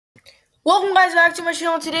Welcome guys back to my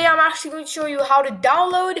channel. Today I'm actually going to show you how to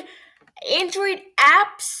download Android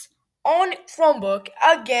apps on Chromebook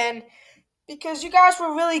again because you guys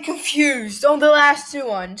were really confused on the last two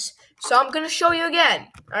ones. So I'm going to show you again,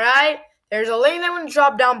 alright? There's a link that I'm going to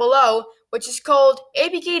drop down below which is called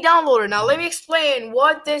APK Downloader. Now let me explain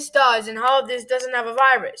what this does and how this doesn't have a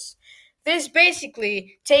virus. This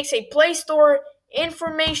basically takes a Play Store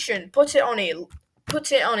information, puts it on a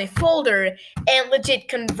folder, and legit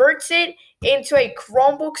converts it into a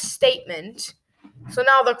Chromebook statement. So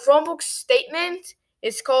now the Chromebook statement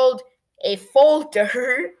is called a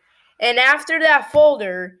folder, and after that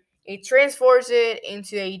folder, it transfers it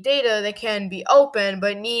into a data that can be opened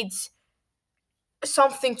but needs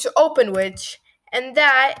something to open with, and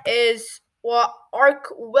that is what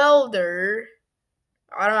ArcWelder.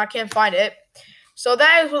 I can't find it. So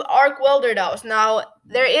that is what ArcWelder does. Now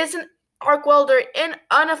there is an ArcWelder in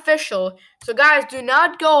unofficial. So guys, do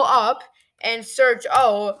not go up and search.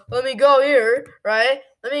 Oh, let me go here, right?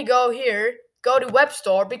 Let me go here. Go to Web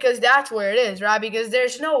Store because that's where it is, right? Because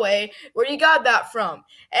there's no way where you got that from.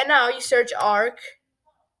 And now you search ArcWelder.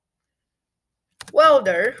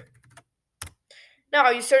 Now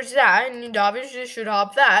you search that, and you obviously should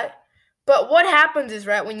have that. But what happens is,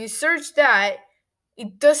 right, when you search that,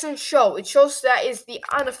 it doesn't show. It shows that it's the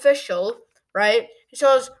unofficial, right? It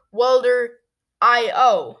shows Welder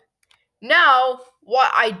IO. Now, what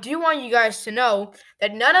I do want you guys to know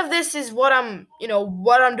that none of this is what I'm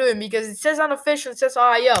doing because it says unofficial, it says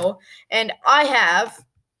IO, and I have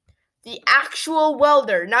the actual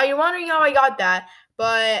Welder. Now you're wondering how I got that,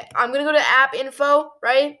 but I'm gonna go to app info,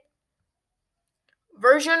 right?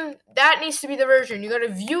 Version, that needs to be the version. You go to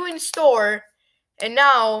view in store, and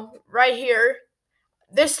now right here,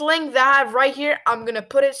 this link that I have right here, I'm going to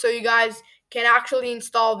put it so you guys can actually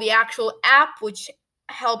install the actual app, which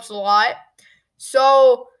helps a lot.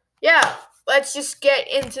 So, yeah, let's just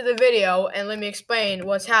get into the video and let me explain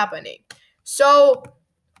what's happening. So,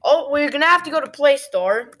 we're going to have to go to Play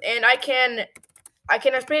Store, and I can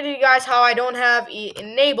explain to you guys how I don't have it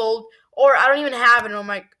enabled, or I don't even have it on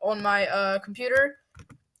my computer.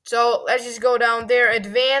 So, let's just go down there,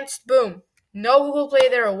 advanced, boom. No Google Play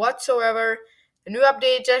there whatsoever. The new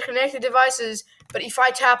update just connected devices, but if I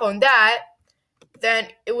tap on that, then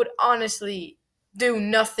it would honestly do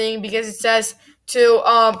nothing because it says to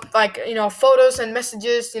photos and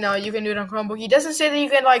messages, you can do it on Chromebook. It doesn't say that you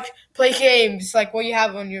can play games like what you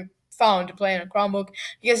have on your phone to play on a Chromebook.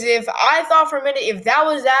 Because if I thought for a minute if that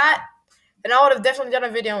was that, then I would have definitely done a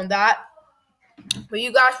video on that. But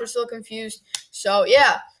you guys were still confused. So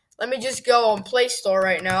yeah, let me just go on Play Store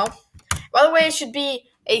right now. By the way, it should be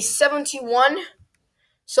a 71.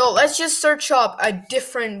 So let's just search up a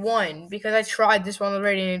different one because I tried this one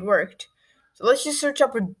already and it worked. So let's just search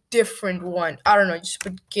up a different one. I don't know, just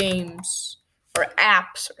put games or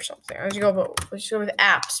apps or something. Let's go with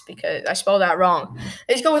apps because I spelled that wrong.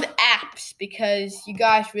 Let's go with apps because you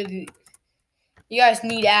guys need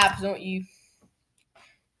apps, don't you? You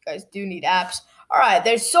guys do need apps. Alright,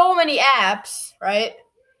 there's so many apps, right?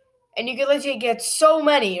 And you can legit get so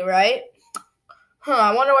many, right?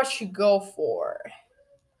 I wonder what you go for.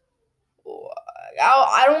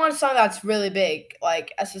 I don't want something that's really big,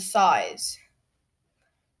 like as a size.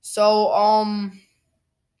 So, I'm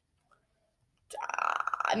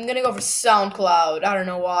gonna go for SoundCloud. I don't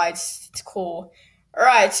know why. It's cool.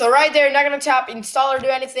 Alright, so right there, you're not gonna tap install or do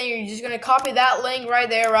anything. You're just gonna copy that link right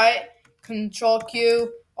there, right? Control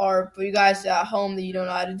Q, or for you guys at home that you don't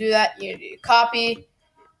know how to do that, you do copy.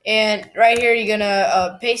 And right here, you're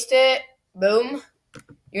gonna paste it. Boom.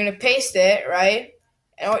 You're gonna paste it, right?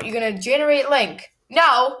 And you're gonna generate link.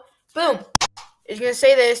 Now, boom. It's gonna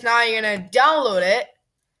say this. Now you're gonna download it.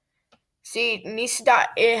 See,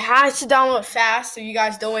 it has to download fast, so you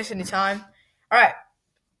guys don't waste any time. All right.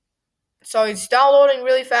 So it's downloading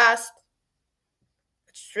really fast.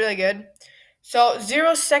 It's really good. So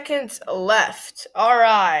 0 seconds left. All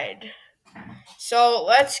right. So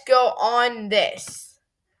let's go on this.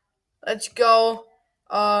 Let's go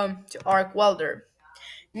to ArcWelder.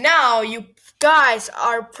 Now, you guys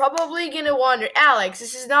are probably going to wonder, Alex,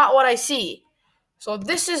 this is not what I see. So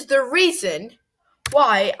this is the reason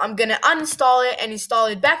why I'm going to uninstall it and install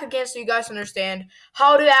it back again so you guys understand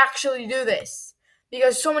how to actually do this.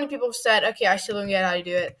 Because so many people have said, okay, I still don't get how to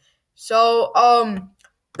do it. So,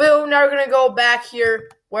 boom, now we're going to go back here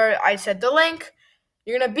where I said the link.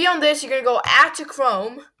 You're going to be on this. You're going to go add to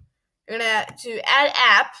Chrome. You're going to add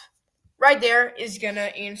app. Right there is going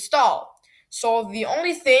to install. So the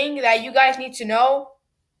only thing that you guys need to know,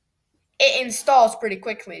 it installs pretty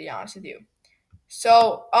quickly, to be honest with you.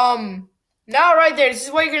 So, now right there, this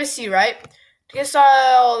is what you're going to see, right? To install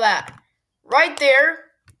all that. right there,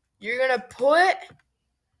 you're gonna put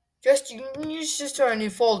just start a new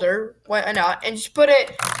folder, why not, and just put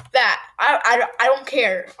it that. I don't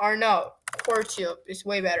care, or no, QWERTY is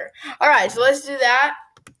way better. All right, so let's do that.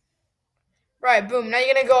 Right, boom. Now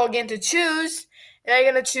you're gonna go again to choose, and now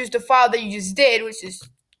you're gonna choose the file that you just did, which is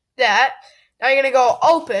that. Now you're gonna go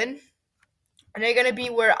open, and you're gonna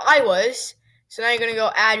be where I was. So now you're gonna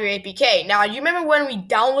go add your APK. Now, you remember when we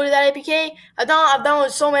downloaded that APK? I've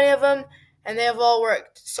downloaded so many of them, and they have all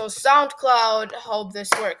worked. So SoundCloud, hope this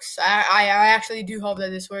works. I actually do hope that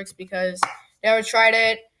this works because never tried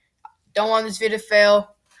it. Don't want this video to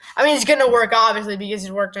fail. I mean, it's gonna work obviously because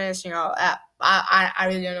it worked on this app. I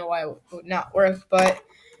really don't know why it would not work, but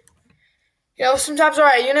sometimes, all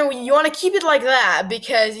right, you want to keep it like that,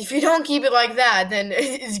 because if you don't keep it like that, then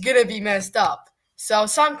it's gonna be messed up. So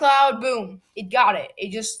SoundCloud, boom, it got it.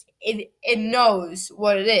 It knows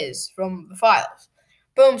what it is from the files.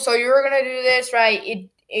 Boom. So you're gonna do this, right? It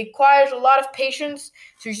requires a lot of patience.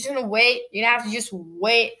 So you're just gonna wait. You're gonna have to just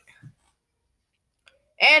wait.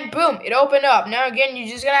 And boom, it opened up. Now again, you're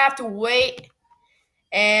just gonna have to wait.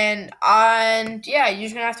 And yeah, you're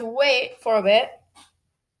just gonna have to wait for a bit.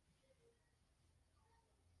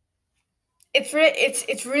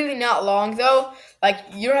 It's really not long though. Like,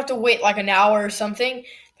 you don't have to wait like an hour or something,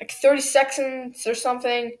 like 30 seconds or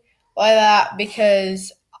something like that,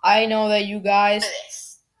 because I know that you guys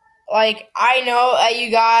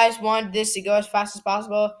want this to go as fast as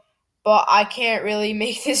possible, but I can't really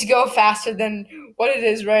make this go faster than what it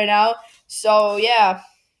is right now. So yeah.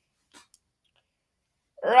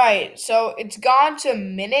 Right, so it's gone to a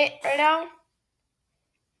minute right now. I'm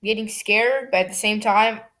getting scared, but at the same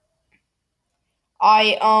time,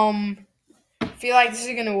 I feel like this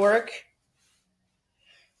is gonna work.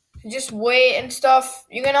 Just wait and stuff.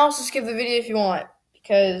 You can also skip the video if you want,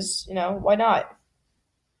 because why not?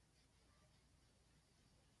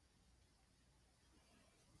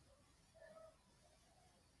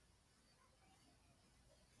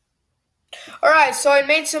 All right, so I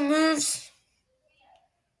made some moves.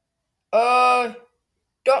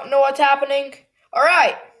 Don't know what's happening. All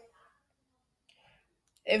right.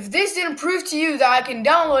 If this didn't prove to you that I can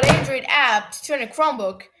download Android app to turn a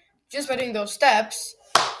Chromebook just by doing those steps,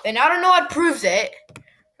 then I don't know what proves it.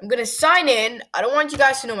 I'm going to sign in. I don't want you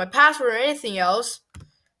guys to know my password or anything else.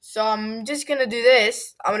 So I'm just going to do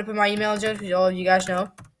this. I'm going to put my email address, which all of you guys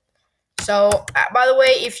know. So, by the way,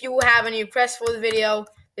 if you have any requests for the video,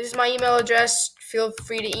 this is my email address. Feel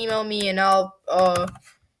free to email me and I'll,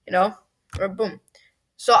 or boom.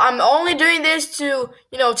 So I'm only doing this to,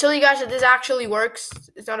 tell you guys that this actually works.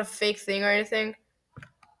 It's not a fake thing or anything.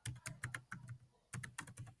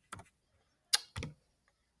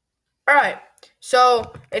 Alright,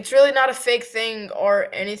 so it's really not a fake thing or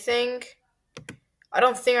anything. I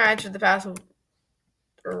don't think I entered the password.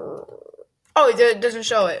 Oh, it doesn't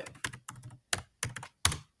show it.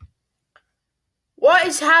 What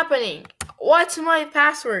is happening? What's my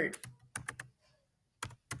password?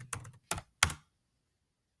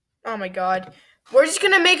 Oh my god. We're just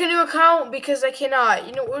gonna make a new account because I cannot.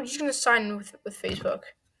 We're just gonna sign in with Facebook.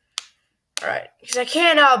 Alright. Because I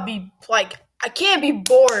cannot be I can't be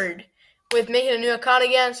bored with making a new account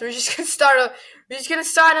again. So we're just gonna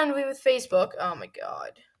sign in with Facebook. Oh my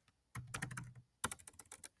god.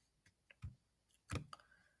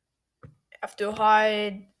 I have to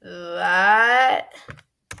hide that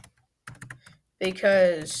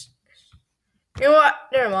because you know what?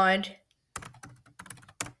 Never mind.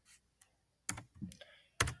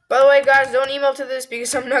 By the way, guys, don't email to this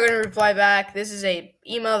because I'm not going to reply back. This is a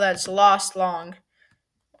email that's lost long.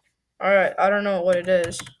 Alright, I don't know what it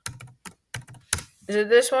is. Is it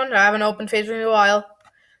this one? I haven't opened Facebook in a while.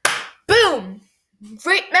 Boom!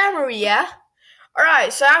 Great memory, yeah?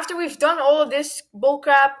 Alright, so after we've done all of this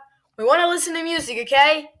bullcrap, we want to listen to music,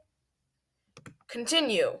 okay?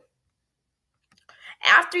 Continue.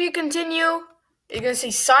 After you continue, you're going to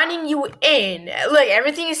say signing you in. Look,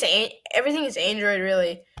 everything is Android,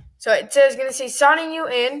 really. So it says, going to say signing you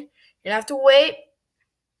in. You're going to have to wait.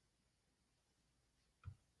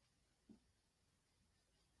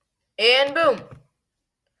 And boom.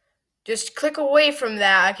 Just click away from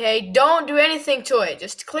that, okay? Don't do anything to it.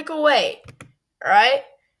 Just click away. Alright?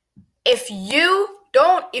 If you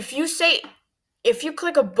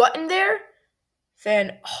click a button there,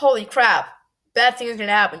 then holy crap, bad thing is going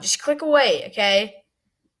to happen. Just click away, okay?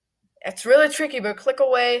 It's really tricky, but click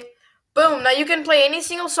away. Boom. Now you can play any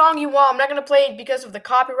single song you want. I'm not going to play it because of the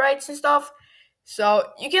copyrights and stuff.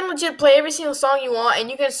 So you can legit play every single song you want,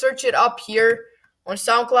 and you can search it up here on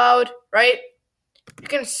SoundCloud, right? You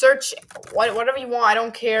can search whatever you want. I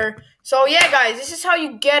don't care. So yeah, guys, this is how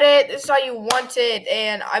you get it. This is how you want it,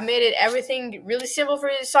 and I made it everything really simple for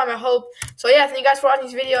you this time. I hope. So yeah, thank you guys for watching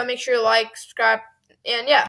this video. Make sure you like, subscribe, and yeah.